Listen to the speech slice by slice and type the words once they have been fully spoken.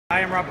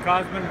Hi, I'm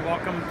RobCosman.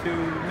 Welcome to,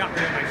 not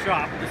really my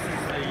shop, this is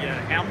the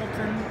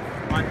Hamilton,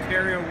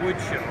 Ontario Wood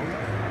Show.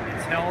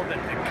 It's held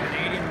at the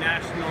Canadian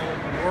National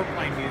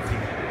Warplane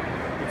Museum.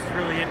 It's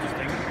really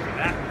interesting.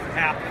 That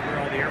half is where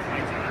all the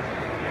airplanes are.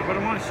 But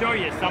I want to show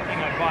you something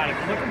I bought.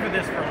 I've been looking for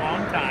this for a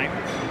long time.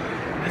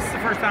 This is the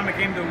first time I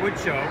came to a wood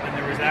show, and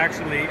there was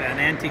actually an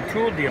antique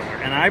tool dealer,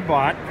 and I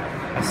bought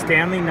a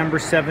Stanley number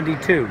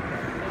 72.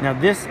 Now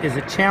this is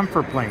a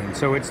chamfer plane,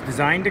 so it's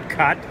designed to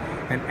cut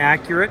an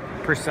accurate,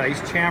 precise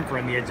chamfer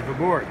on the edge of a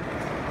board.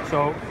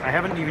 So I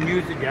haven't even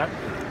used it yet.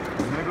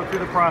 I'm going to go through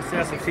the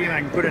process of seeing if I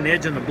can put an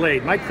edge on the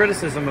blade. My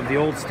criticism of the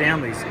old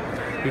Stanleys,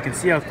 you can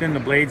see how thin the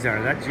blades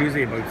are. That's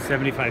usually about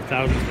 75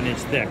 thousandths of an inch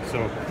thick,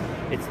 so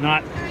it's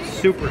not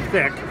super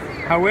thick.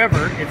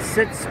 However, it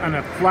sits on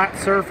a flat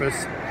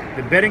surface.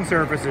 The bedding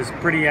surface is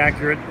pretty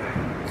accurate,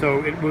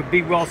 so it would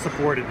be well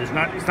supported. It's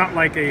not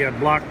like a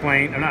block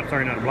plane, not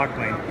a block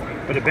plane,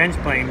 but a bench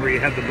plane where you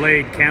have the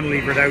blade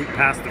cantilevered out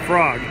past the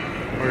frog,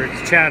 or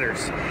it chatters.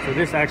 So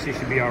this actually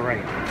should be all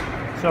right.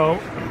 So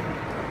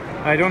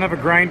I don't have a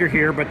grinder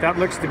here, but that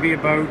looks to be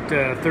about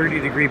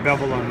 30-degree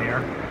bevel on there.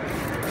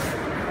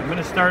 I'm going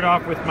to start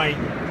off with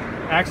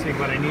actually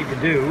what I need to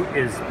do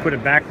is put a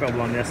back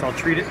bevel on this. I'll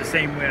treat it the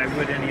same way I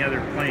would any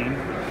other plane.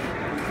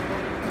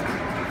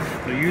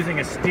 So using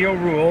a steel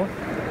rule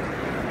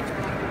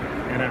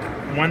and a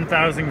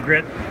 1000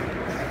 grit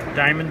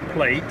diamond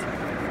plate.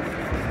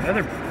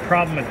 Another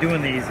problem with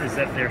doing these is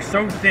that they're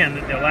so thin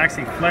that they'll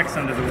actually flex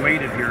under the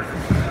weight of your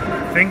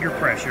finger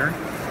pressure.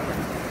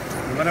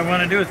 And what I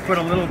want to do is put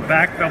a little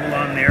back bevel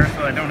on there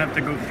so I don't have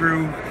to go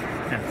through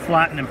and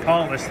flatten and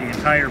polish the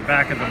entire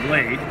back of the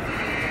blade.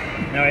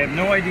 Now I have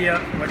no idea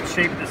what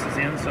shape this is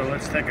in, so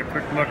let's take a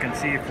quick look and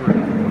see if we're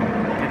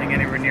getting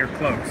anywhere near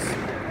close.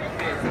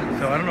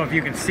 So I don't know if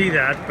you can see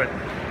that, but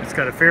it's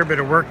got a fair bit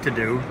of work to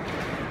do.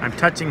 I'm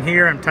touching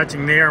here, I'm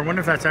touching there. I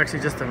wonder if that's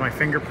actually just my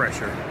finger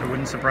pressure. It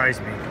wouldn't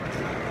surprise me.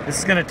 This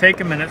is going to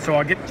take a minute, so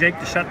I'll get Jake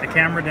to shut the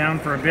camera down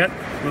for a bit.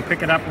 We'll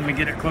pick it up when we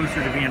get it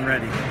closer to being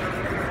ready.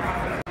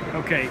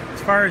 Okay,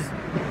 as far as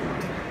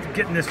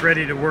getting this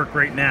ready to work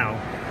right now,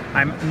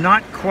 I'm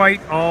not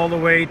quite all the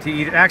way to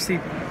either. Actually,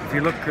 if you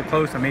look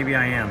close, maybe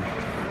I am.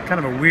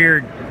 Kind of a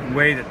weird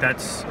way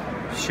that's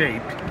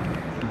shaped,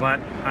 but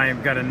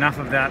I've got enough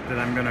of that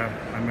I'm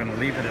gonna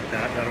leave it at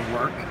that. That'll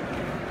work.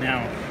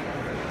 Now,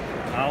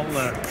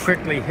 I'll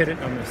quickly hit it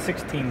on the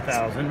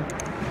 16,000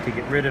 to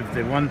get rid of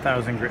the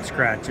 1000 grit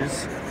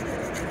scratches.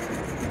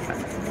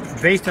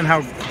 Based on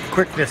how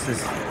quick this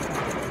has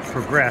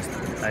progressed,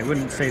 I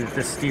wouldn't say that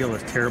this steel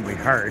is terribly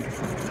hard.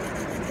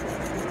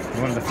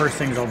 One of the first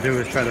things I'll do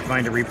is try to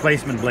find a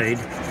replacement blade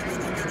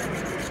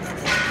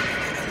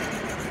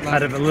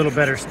out of a little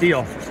better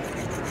steel.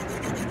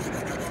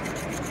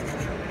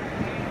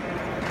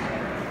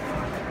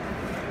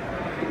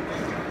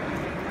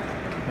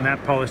 And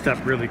that polished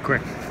up really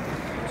quick.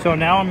 So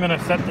now I'm going to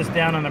set this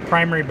down on the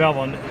primary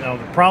bevel. Now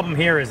the problem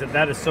here is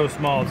that is so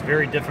small, it's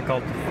very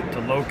difficult to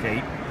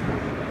locate.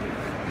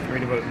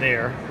 Right about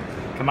there.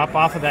 Come up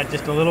off of that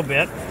just a little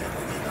bit.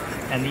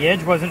 And the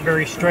edge wasn't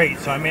very straight,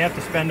 so I may have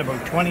to spend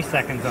about 20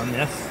 seconds on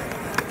this.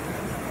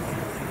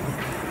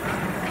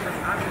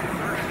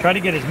 Try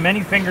to get as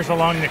many fingers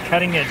along the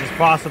cutting edge as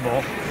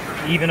possible,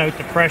 even out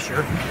the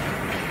pressure.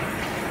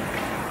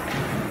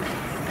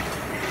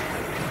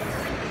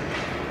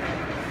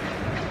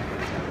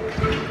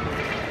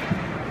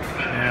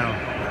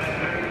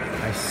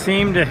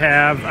 Seem to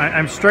have,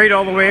 I'm straight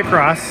all the way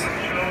across,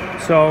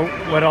 so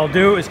what I'll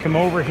do is come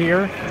over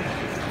here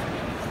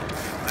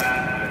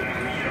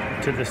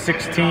to the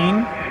 16.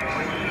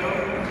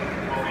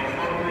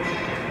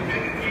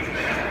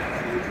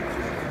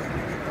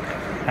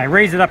 I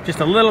raise it up just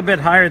a little bit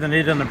higher than I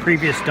did on the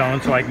previous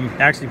stone, so I can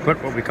actually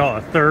put what we call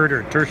a third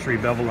or tertiary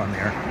bevel on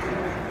there.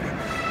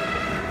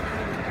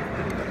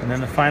 And then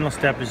the final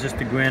step is just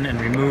to go in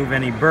and remove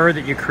any burr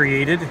that you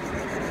created.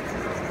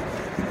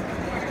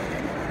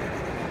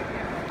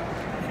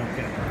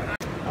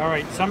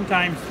 Alright,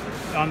 sometimes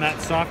on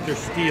that softer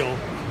steel,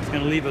 it's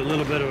going to leave a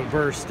little bit of a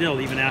burr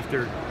still even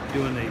after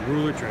doing the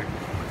ruler trick.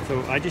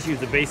 So I just use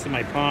the base of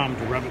my palm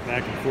to rub it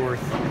back and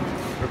forth.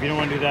 Or if you don't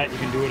want to do that, you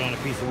can do it on a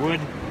piece of wood.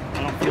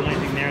 I don't feel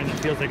anything there, and it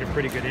feels like a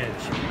pretty good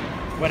edge.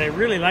 What I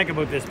really like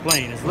about this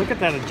plane is look at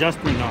that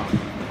adjustment knob.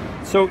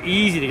 It's so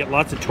easy to get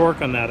lots of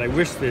torque on that. I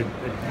wish the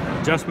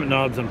adjustment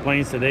knobs on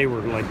planes today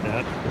were like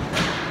that.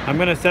 I'm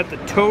going to set the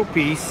toe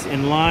piece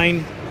in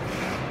line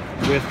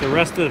with the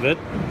rest of it,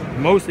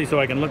 mostly so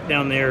I can look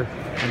down there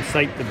and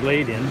sight the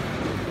blade in.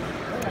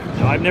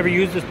 Now I've never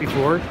used this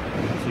before,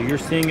 so you're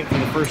seeing it for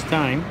the first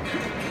time.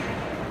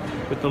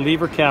 Put the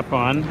lever cap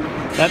on.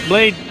 That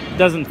blade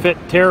doesn't fit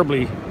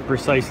terribly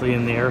precisely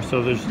in there,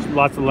 so there's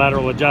lots of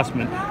lateral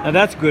adjustment. Now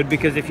that's good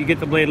because if you get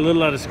the blade a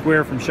little out of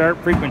square from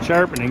frequent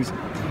sharpenings,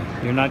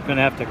 you're not going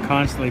to have to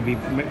constantly be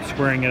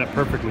squaring it up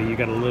perfectly. You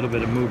got a little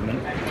bit of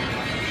movement.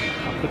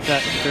 I'll put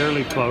that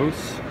fairly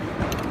close.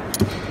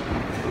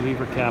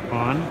 Lever cap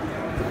on,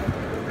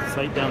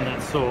 sight down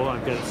that sole.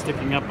 I've got it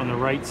sticking up on the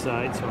right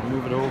side, so I'll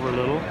move it over a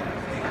little.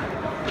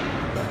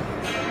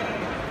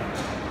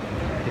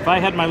 If I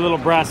had my little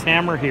brass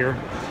hammer here,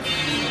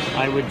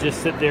 I would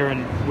just sit there,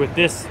 and with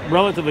this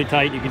relatively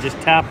tight, you can just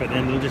tap it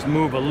and it'll just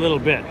move a little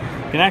bit.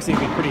 You can actually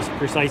be pretty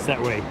precise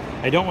that way.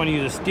 I don't want to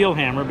use a steel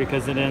hammer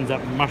because it ends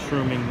up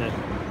mushrooming the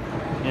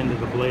end of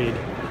the blade.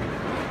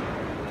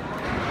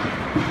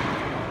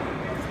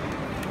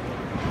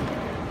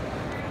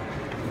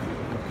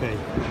 Okay,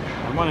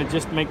 I want to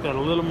just make that a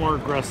little more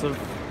aggressive,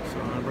 so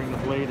I'm going to bring the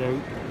blade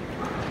out.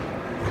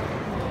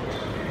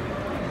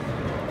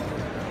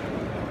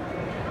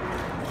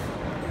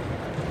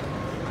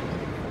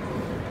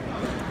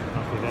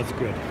 Okay, that's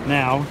good.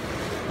 Now,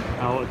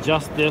 I'll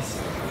adjust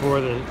this for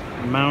the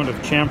amount of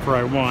chamfer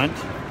I want.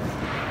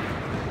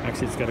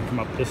 Actually, it's got to come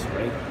up this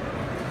way.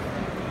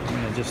 I'm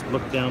going to just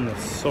look down the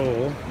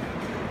sole.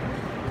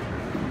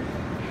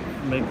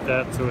 Make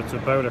that so it's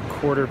about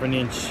 1/4 of an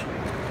inch.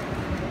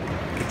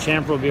 The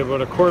chamfer will be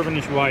about 1/4 of an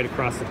inch wide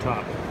across the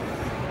top.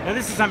 Now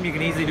this is something you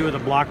can easily do with a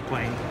block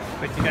plane,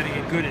 but you got to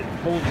get good at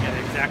holding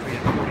it exactly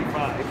at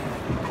 45.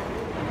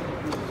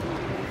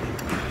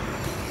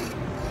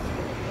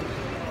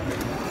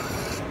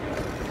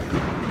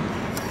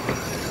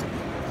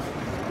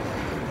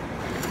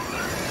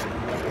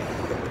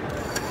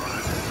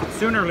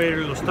 Sooner or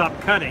later it'll stop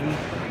cutting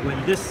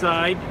when this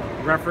side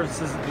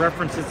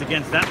references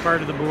against that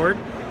part of the board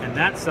and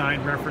that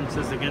side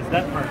references against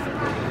that part of the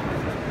board.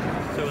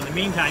 So in the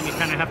meantime, you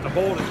kind of have to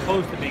hold it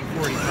close to being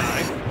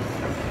 45.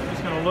 I'm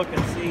just going to look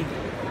and see.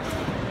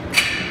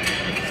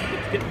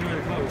 It's getting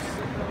really close.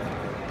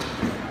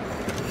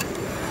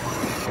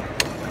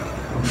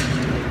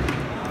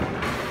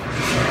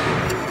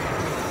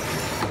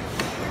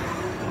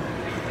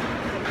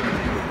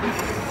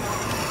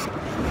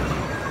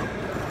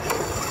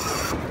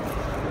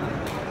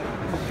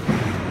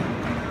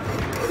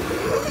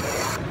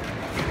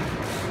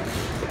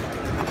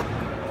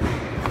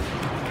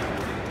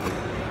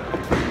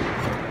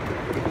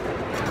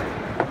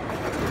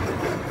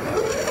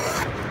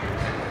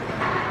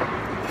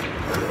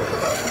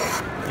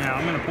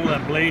 Pull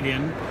that blade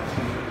in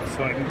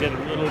so I can get a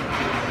little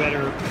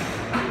better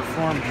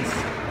performance.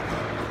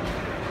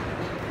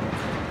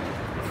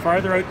 The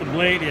farther out the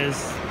blade is,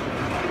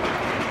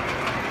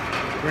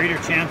 greater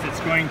chance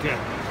it's going to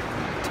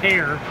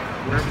tear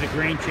wherever the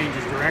grain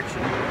changes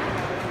direction.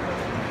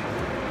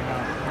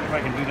 If I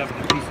can do that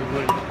with a piece of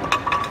wood.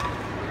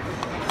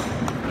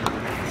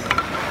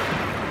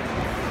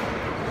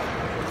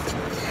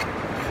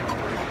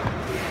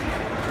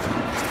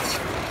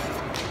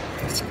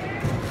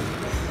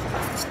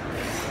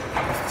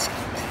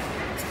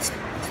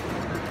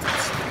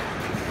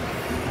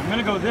 I'm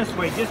going to go this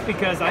way just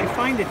because I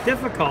find it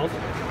difficult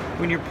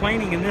when you're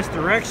planing in this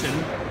direction,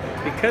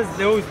 because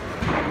those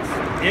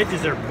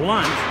edges are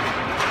blunt.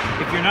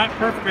 If you're not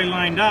perfectly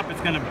lined up, it's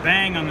going to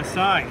bang on the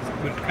sides.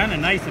 It would be kind of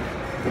nice if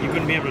you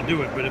wouldn't be able to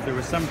do it, but if there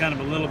was some kind of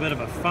a little bit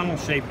of a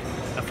funnel-shaped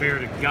affair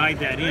to guide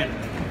that in.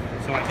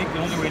 So I think the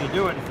only way to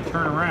do it is to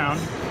turn around,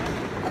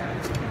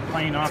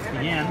 plane off the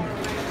end.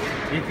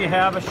 If you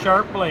have a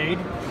sharp blade,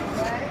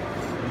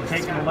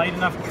 taking a light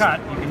enough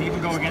cut, you can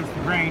even go against the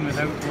grain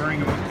without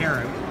worrying about tear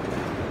out.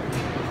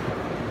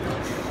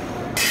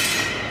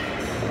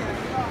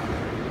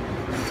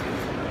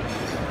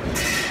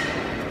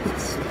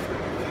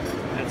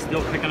 That's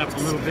still picking up a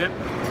little bit.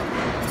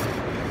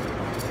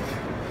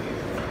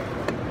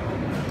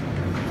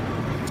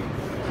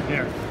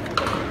 There.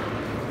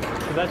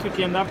 So that's what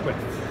you end up with.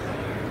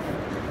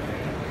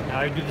 Now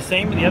I do the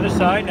same to the other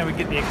side. Now we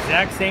get the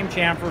exact same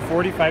chamfer,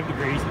 45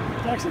 degrees.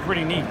 It's actually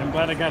pretty neat. I'm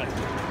glad I got it.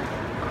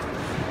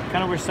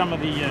 Kind of wish some of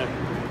the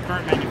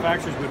current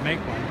manufacturers would make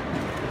one.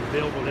 It's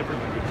available to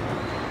everybody.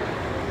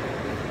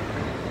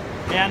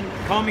 And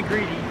call me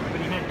greedy, but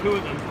he had 2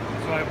 of them,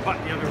 so I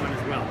bought the other one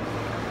as well.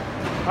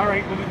 All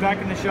right, we'll be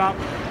back in the shop.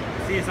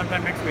 See you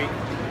sometime next week.